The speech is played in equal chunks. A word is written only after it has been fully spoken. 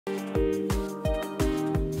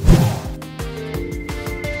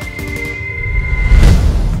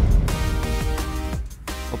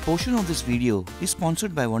portion of this video is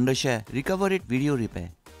sponsored by Wondershare Recover It Video Repair.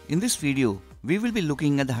 In this video, we will be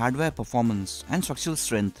looking at the hardware performance and structural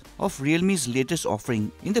strength of Realme's latest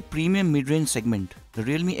offering in the premium mid-range segment, the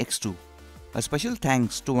Realme X2. A special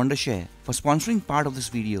thanks to Wondershare for sponsoring part of this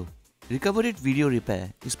video. Recover It Video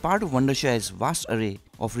Repair is part of Wondershare's vast array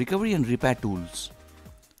of recovery and repair tools.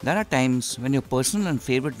 There are times when your personal and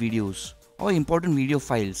favorite videos or important video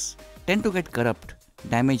files tend to get corrupt,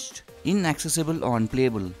 damaged, inaccessible or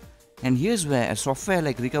unplayable, and here's where a software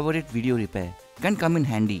like Recover It Video Repair can come in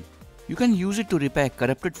handy. You can use it to repair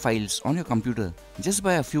corrupted files on your computer just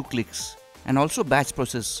by a few clicks, and also batch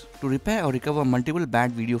process to repair or recover multiple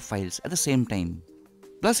bad video files at the same time.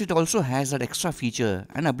 Plus, it also has that extra feature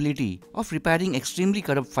and ability of repairing extremely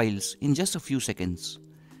corrupt files in just a few seconds.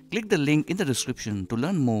 Click the link in the description to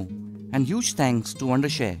learn more, and huge thanks to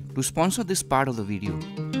Wondershare to sponsor this part of the video.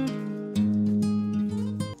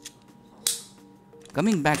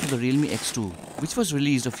 Coming back to the Realme X2, which was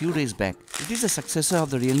released a few days back, it is the successor of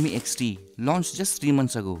the Realme XT, launched just 3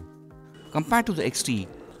 months ago. Compared to the XT,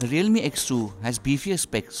 the Realme X2 has beefier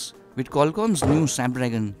specs with Qualcomm's new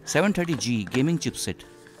Snapdragon 730G gaming chipset,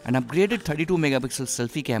 an upgraded 32MP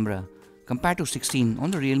selfie camera compared to 16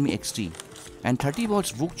 on the Realme XT, and 30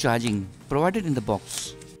 watts VOOC charging provided in the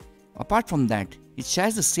box. Apart from that, it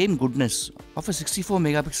shares the same goodness of a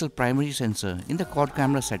 64MP primary sensor in the quad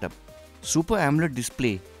camera setup, Super AMOLED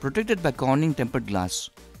display protected by Corning tempered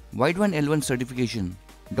glass, Wideband L1 certification,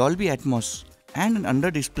 Dolby Atmos, and an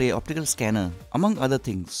under-display optical scanner, among other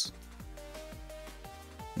things.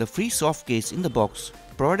 The free soft case in the box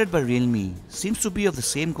provided by Realme seems to be of the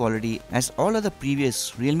same quality as all other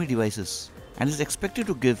previous Realme devices and is expected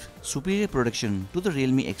to give superior protection to the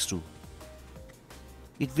Realme X2.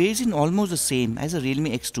 It weighs in almost the same as the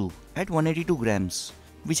Realme X2 at 182 grams,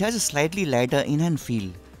 which has a slightly lighter in-hand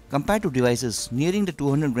feel compared to devices nearing the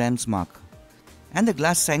 200 grams mark. And the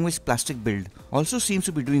glass sandwich plastic build also seems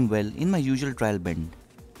to be doing well in my usual trial bend.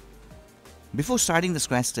 Before starting the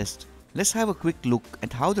scratch test, let's have a quick look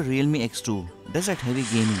at how the Realme X2 does at heavy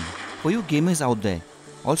gaming. For you gamers out there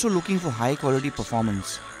also looking for high quality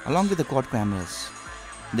performance along with the quad cameras,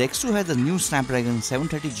 the X2 has the new Snapdragon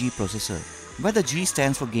 730G processor, where the G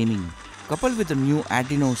stands for gaming, coupled with the new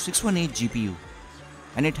Adreno 618 GPU,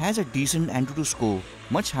 and it has a decent Antutu score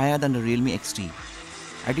much higher than the Realme XT.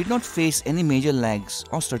 I did not face any major lags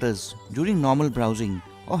or stutters during normal browsing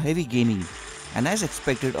or heavy gaming, and as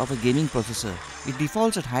expected of a gaming processor, it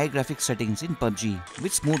defaults at high graphics settings in PUBG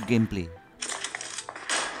with smooth gameplay.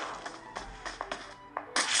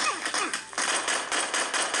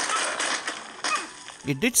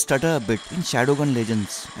 It did stutter a bit in Shadowgun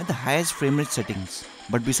Legends at the highest framerate settings,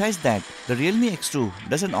 but besides that, the Realme X2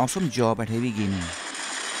 does an awesome job at heavy gaming.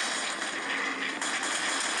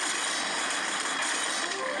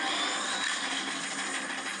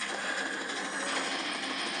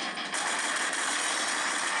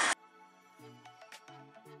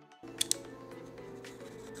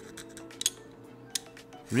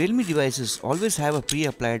 Realme devices always have a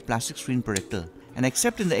pre-applied plastic screen protector, and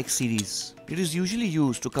except in the X series, it is usually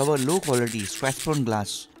used to cover low-quality scratch-prone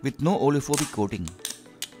glass with no oleophobic coating.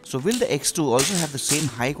 So will the X2 also have the same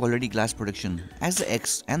high-quality glass protection as the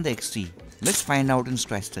X and the XT? Let's find out in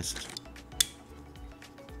scratch test.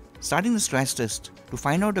 Starting the scratch test, to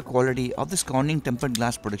find out the quality of this Corning tempered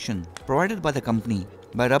glass protection provided by the company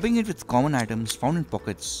by rubbing it with common items found in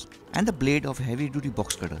pockets and the blade of a heavy-duty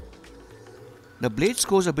box cutter. The blade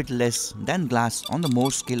scores a bit less than glass on the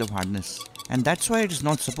Mohs scale of hardness, and that's why it is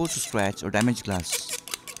not supposed to scratch or damage glass.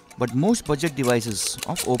 But most budget devices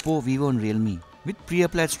of Oppo, Vivo and Realme with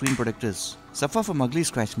pre-applied screen protectors suffer from ugly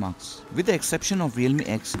scratch marks, with the exception of Realme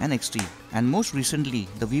X and XT, and most recently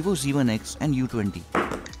the Vivo Z1X and U20.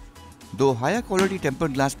 Though higher quality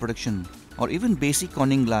tempered glass protection or even basic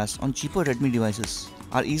Corning glass on cheaper Redmi devices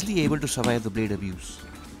are easily able to survive the blade abuse.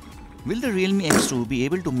 Will the Realme X2 be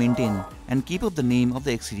able to maintain and keep up the name of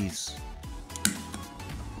the X series?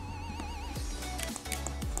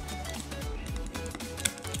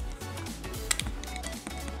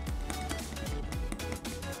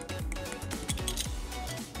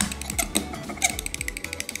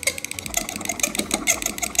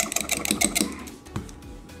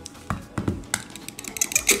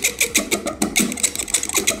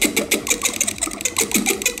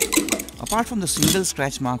 Apart from the single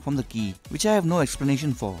scratch mark from the key, which I have no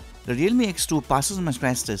explanation for, the Realme X2 passes my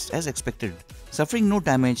scratch test as expected, suffering no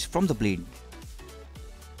damage from the blade.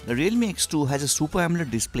 The Realme X2 has a Super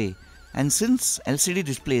AMOLED display, and since LCD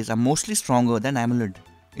displays are mostly stronger than AMOLED,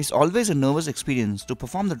 it's always a nervous experience to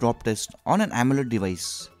perform the drop test on an AMOLED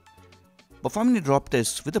device. performing a drop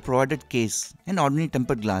test with a provided case and ordinary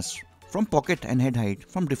tempered glass from pocket and head height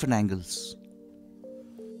from different angles.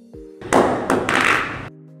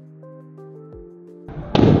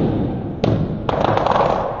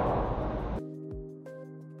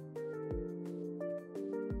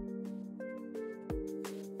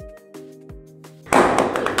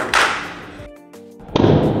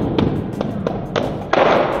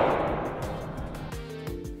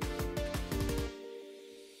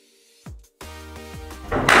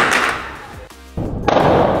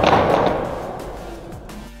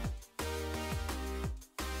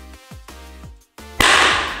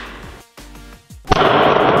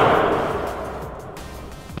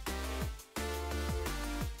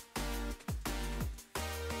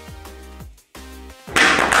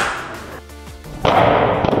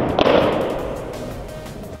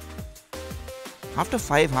 After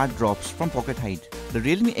 5 hard drops from pocket height, the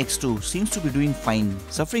Realme X2 seems to be doing fine,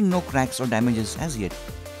 suffering no cracks or damages as yet.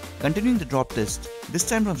 Continuing the drop test, this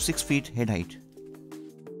time from 6 feet head height.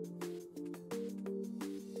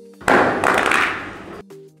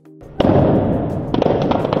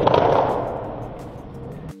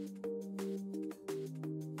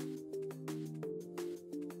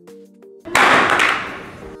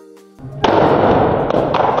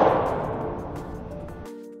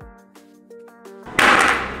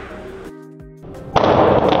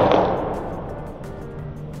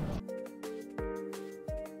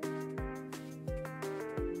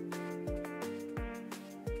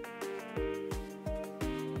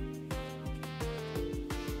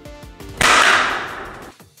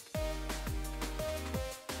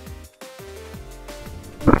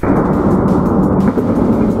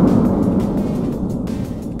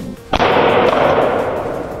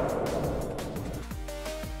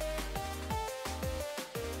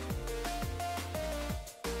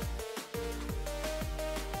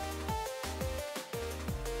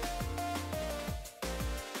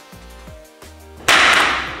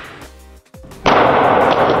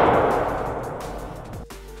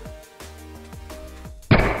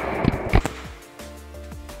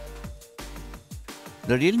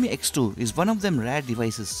 The Realme X2 is one of them rare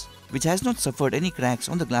devices which has not suffered any cracks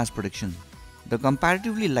on the glass protection. The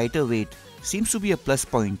comparatively lighter weight seems to be a plus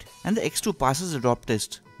point, and the X2 passes the drop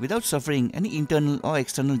test without suffering any internal or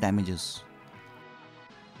external damages.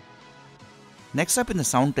 Next up in the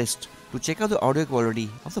sound test, to check out the audio quality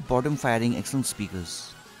of the bottom firing external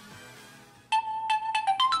speakers.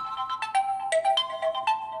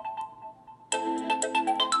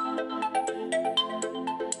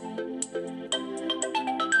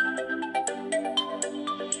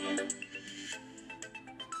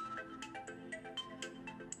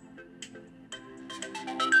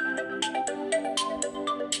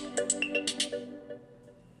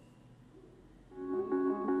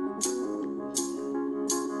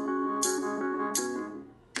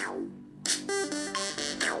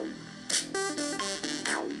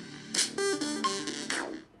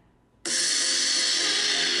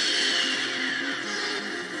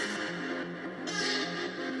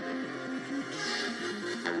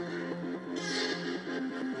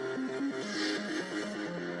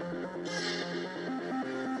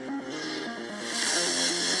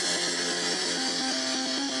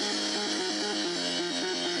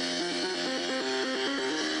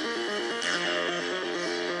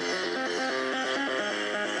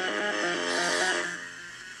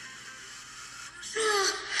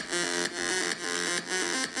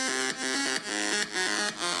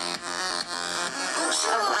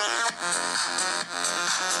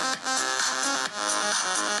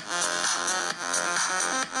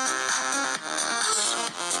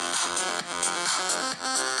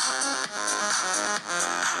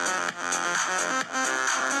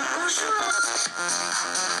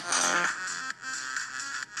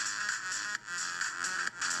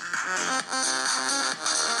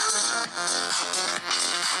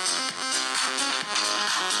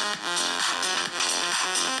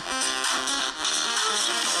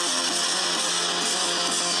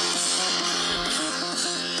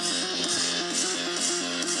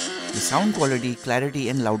 The sound quality, clarity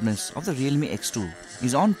and loudness of the Realme X2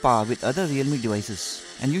 is on par with other Realme devices,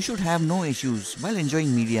 and you should have no issues while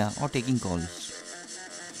enjoying media or taking calls.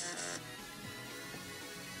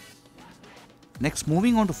 Next,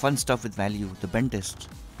 moving on to fun stuff with value, the bend test.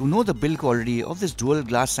 To know the build quality of this dual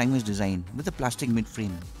glass sandwich design with a plastic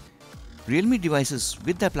mid-frame. Realme devices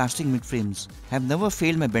with their plastic mid-frames have never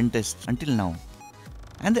failed my bend test until now.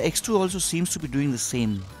 And the X2 also seems to be doing the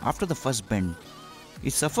same after the first bend.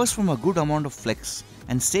 It suffers from a good amount of flex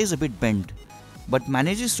and stays a bit bent, but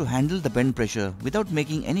manages to handle the bend pressure without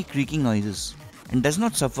making any creaking noises and does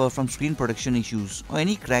not suffer from screen protection issues or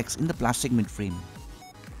any cracks in the plastic midframe.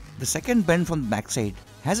 The second bend from the backside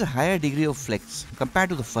has a higher degree of flex compared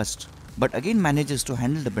to the first, but again manages to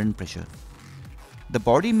handle the bend pressure. The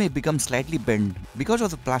body may become slightly bent because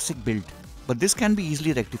of the plastic build, but this can be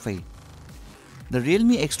easily rectified. The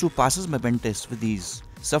Realme X2 passes my bend test with ease,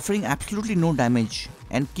 suffering absolutely no damage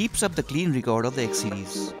and keeps up the clean record of the X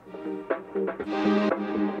series.